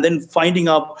app and then finding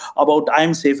out about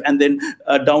I'm Safe and then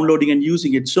downloading and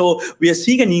using it. So we are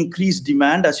seeing an increased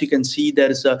demand. As you can see, there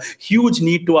is a huge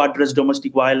need to address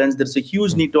domestic violence. There's a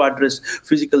huge need to address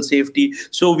physical safety.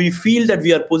 So we feel that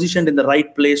we are positioned in the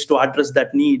right place to address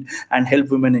that need and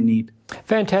help women in need.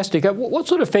 Fantastic. What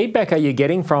sort of feedback are you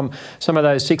getting from some of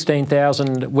those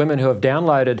 16,000 women who have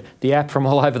downloaded the app from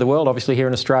all over the world, obviously here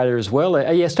in Australia as well?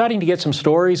 Are you starting to get some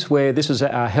stories where this has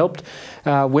helped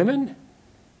women?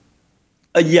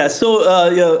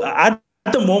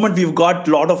 At the moment, we've got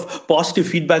a lot of positive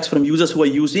feedbacks from users who are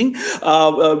using.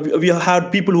 We have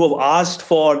had people who have asked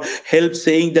for help,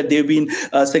 saying that they've been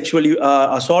sexually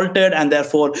assaulted, and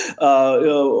therefore,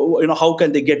 how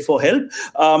can they get for help?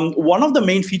 One of the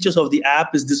main features of the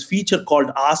app is this feature called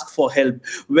Ask for Help,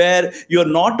 where you're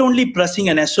not only pressing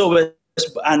an SOS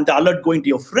and the alert going to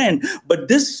your friend, but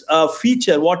this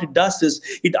feature, what it does is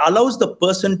it allows the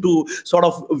person to sort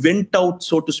of vent out,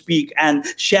 so to speak, and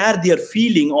share their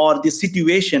feeling or the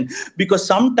situation. Because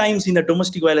sometimes in a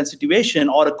domestic violence situation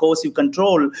or a coercive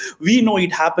control, we know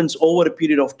it happens over a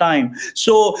period of time.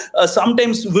 So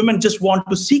sometimes women just want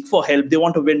to seek for help. They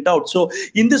want to vent out. So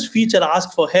in this feature,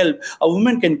 Ask for Help, a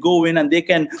woman can go in and they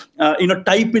can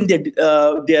type in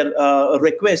their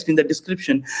request in the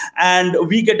description, and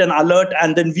we get an alert.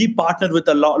 And then we partner with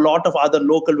a lot of other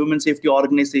local women's safety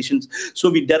organizations.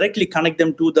 So we directly connect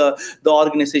them to the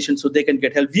organization so they can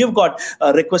get help. We have got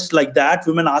requests like that,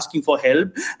 women asking for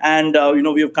help. And,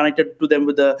 we have connected to them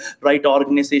with the right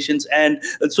organizations. And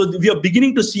so we are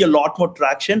beginning to see a lot more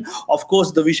traction. Of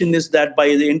course, the vision is that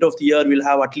by the end of the year, we'll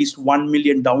have at least 1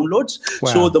 million downloads.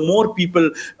 Wow. So the more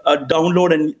people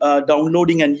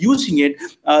downloading and using it,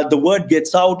 the word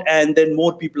gets out and then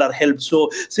more people are helped.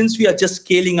 So since we are just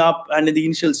scaling up, and in the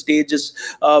initial stages,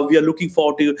 we are looking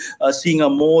forward to seeing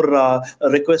more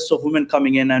requests of women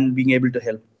coming in and being able to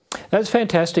help. That's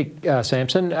fantastic,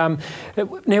 Samson.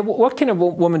 Now, what can a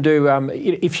woman do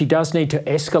if she does need to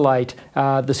escalate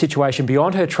the situation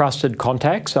beyond her trusted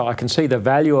contacts? So I can see the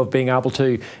value of being able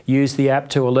to use the app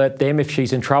to alert them if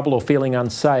she's in trouble or feeling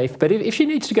unsafe. But if she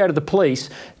needs to go to the police,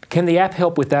 can the app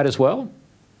help with that as well?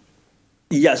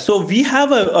 Yeah, so we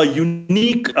have a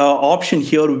unique option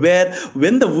here where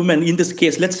when the woman, in this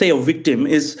case, let's say a victim,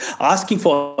 is asking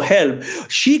for help,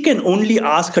 she can only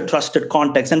ask her trusted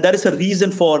contacts. And there is a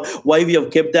reason for why we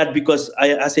have kept that, because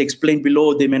as I explained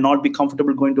below, they may not be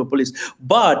comfortable going to a police.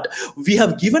 But we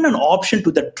have given an option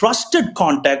to the trusted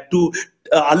contact to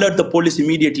alert the police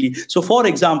immediately. So for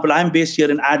example, I'm based here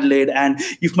in Adelaide, and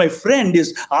if my friend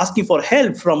is asking for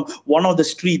help from one of the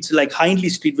streets like Hindley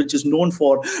Street, which is known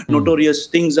for notorious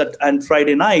things and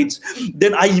Friday nights,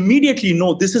 then I immediately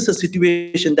know this is a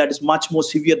situation that is much more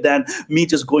severe than me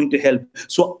just going to help.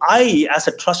 So I, as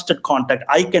a trusted contact,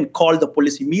 I can call the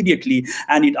police immediately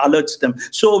and it alerts them.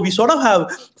 So we sort of have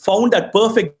found that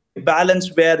perfect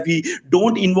balance where we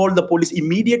don't involve the police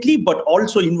immediately, but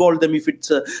also involve them if it's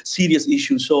a serious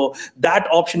issue. So that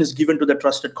option is given to the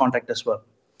trusted contact as well.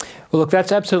 Well, look,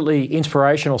 that's absolutely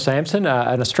inspirational, Samson,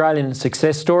 an Australian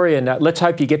success story. And let's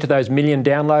hope you get to those 1 million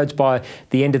downloads by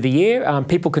the end of the year.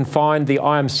 People can find the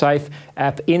I Am Safe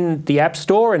app in the App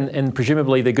Store and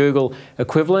presumably the Google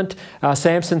equivalent.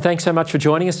 Samson, thanks so much for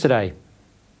joining us today.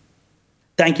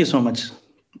 Thank you so much.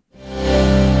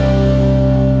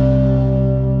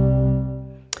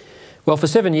 Well, for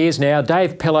 7 years now,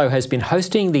 Dave Pellowe has been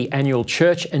hosting the annual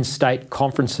Church and State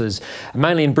conferences,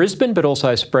 mainly in Brisbane, but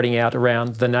also spreading out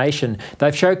around the nation.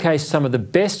 They've showcased some of the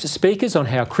best speakers on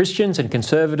how Christians and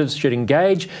conservatives should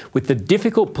engage with the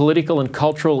difficult political and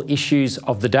cultural issues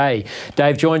of the day.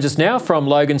 Dave joins us now from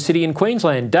Logan City in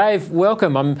Queensland. Dave,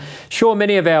 welcome. I'm sure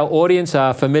many of our audience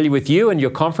are familiar with you and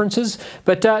your conferences,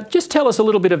 but just tell us a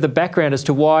little bit of the background as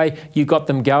to why you got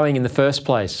them going in the first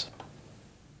place.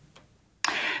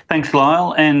 Thanks,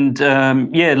 Lyle. And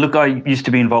I used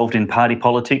to be involved in party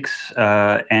politics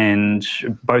and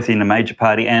both in a major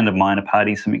party and a minor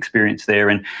party, some experience there.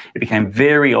 And it became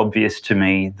very obvious to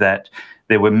me that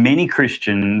there were many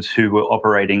Christians who were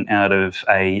operating out of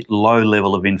a low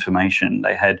level of information.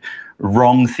 They had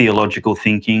wrong theological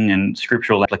thinking and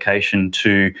scriptural application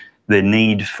to the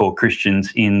need for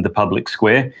Christians in the public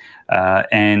square.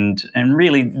 And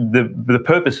really the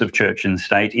purpose of church and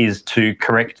state is to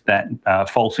correct that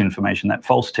false information, that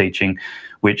false teaching,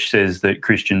 which says that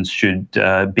Christians should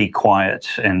be quiet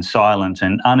and silent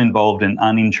and uninvolved and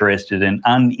uninterested and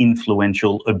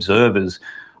uninfluential observers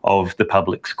of the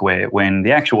public square, when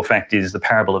the actual fact is the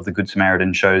parable of the Good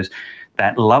Samaritan shows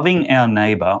that loving our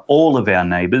neighbour, all of our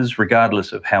neighbours,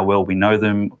 regardless of how well we know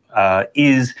them,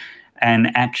 is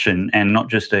an action and not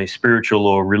just a spiritual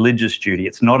or religious duty.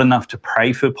 It's not enough to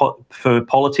pray for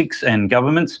politics and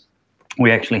governments.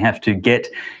 We actually have to get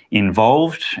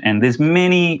involved. And there's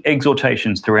many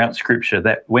exhortations throughout Scripture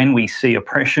that when we see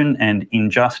oppression and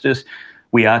injustice,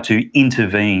 we are to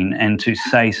intervene and to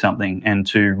say something and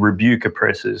to rebuke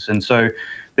oppressors. And so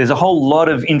there's a whole lot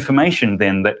of information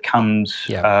then that comes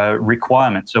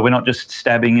requirements. So we're not just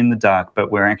stabbing in the dark,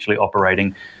 but we're actually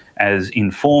operating as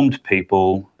informed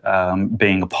people,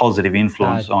 being a positive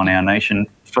influence on our nation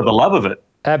for the love of it.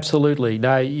 Absolutely.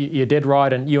 No, you're dead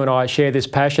right, and you and I share this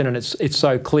passion, and it's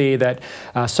so clear that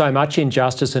so much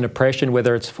injustice and oppression,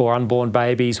 whether it's for unborn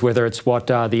babies, whether it's what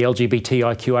the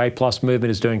LGBTIQA+ movement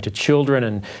is doing to children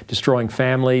and destroying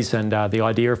families and the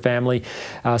idea of family.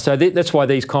 So that's why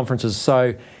these conferences are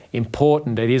so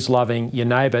important. It is loving your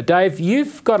neighbour. Dave,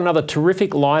 you've got another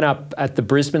terrific lineup at the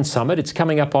Brisbane Summit. It's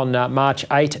coming up on March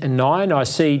 8 and 9. I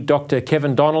see Dr.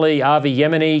 Kevin Donnelly, Avi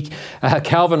Yemeni,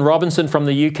 Calvin Robinson from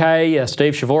the UK,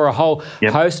 Steve Chavor, a whole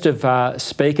host of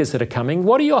speakers that are coming.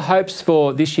 What are your hopes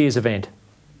for this year's event?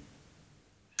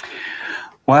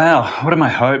 Wow, what are my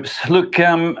hopes? Look,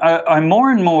 I more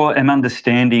and more am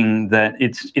understanding that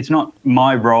it's not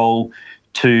my role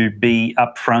to be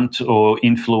upfront or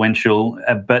influential,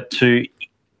 but to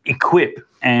equip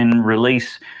and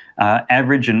release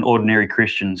average and ordinary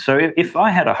Christians. So if I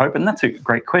had a hope, and that's a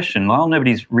great question, Lyle,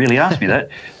 nobody's really asked me that,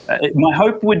 my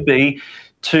hope would be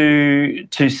to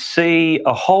see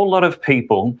a whole lot of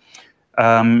people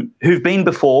who've been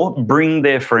before bring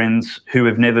their friends who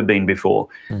have never been before.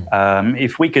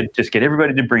 If we could just get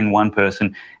everybody to bring one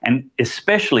person, and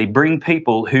especially bring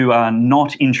people who are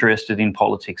not interested in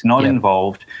politics, not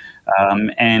involved,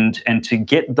 and to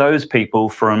get those people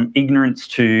from ignorance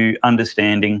to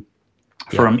understanding,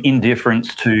 from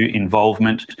indifference to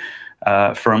involvement,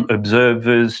 from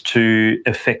observers to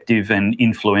effective and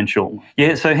influential.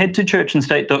 Yeah, so head to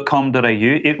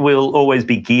churchandstate.com.au. It will always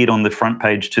be geared on the front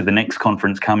page to the next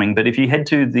conference coming, but if you head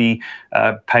to the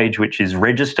page which is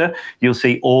register, you'll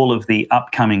see all of the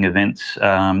upcoming events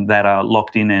that are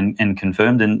locked in and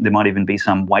confirmed, and there might even be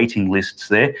some waiting lists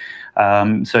there.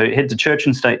 So head to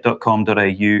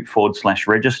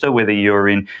churchandstate.com.au/register, whether you're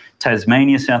in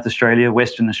Tasmania, South Australia,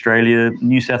 Western Australia,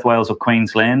 New South Wales or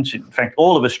Queensland, in fact,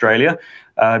 all of Australia.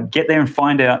 Get there and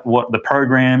find out what the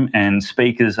program and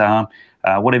speakers are,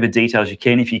 whatever details you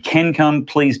can. If you can come,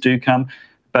 please do come.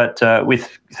 But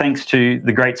with thanks to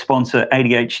the great sponsor,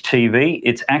 ADH TV,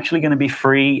 it's actually going to be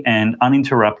free and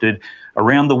uninterrupted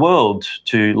around the world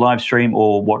to live stream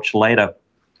or watch later.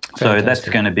 Fantastic. So that's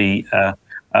going to be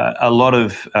a lot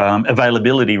of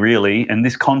availability, really. And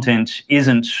this content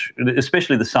isn't,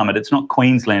 especially the summit, it's not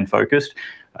Queensland focused.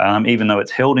 Even though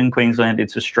it's held in Queensland,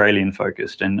 it's Australian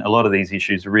focused. And a lot of these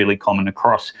issues are really common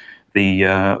across the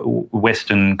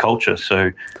Western culture.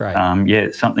 So,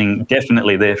 something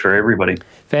definitely there for everybody.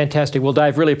 Fantastic. Well,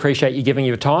 Dave, really appreciate you giving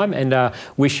your time, and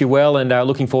wish you well, and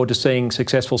looking forward to seeing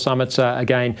successful summits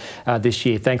again this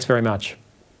year. Thanks very much.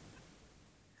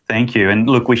 Thank you. And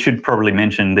look, we should probably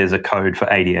mention there's a code for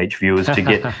ADH viewers to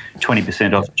get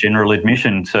 20% off general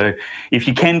admission. So if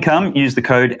you can come, use the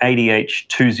code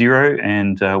ADH20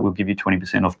 and we'll give you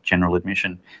 20% off general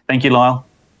admission. Thank you, Lyle.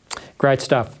 Great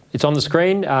stuff. It's on the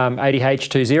screen,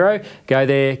 ADH20. Go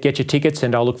there, get your tickets,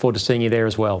 and I'll look forward to seeing you there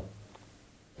as well.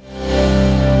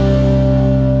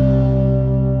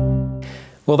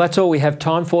 Well, that's all we have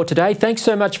time for today. Thanks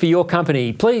so much for your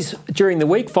company. Please, during the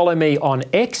week, follow me on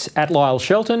X at Lyle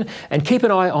Shelton and keep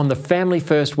an eye on the Family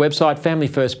First website,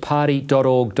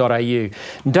 familyfirstparty.org.au.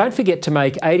 And don't forget to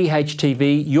make ADH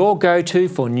TV your go-to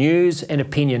for news and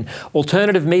opinion.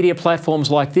 Alternative media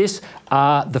platforms like this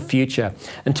are the future.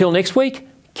 Until next week,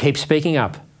 keep speaking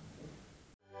up.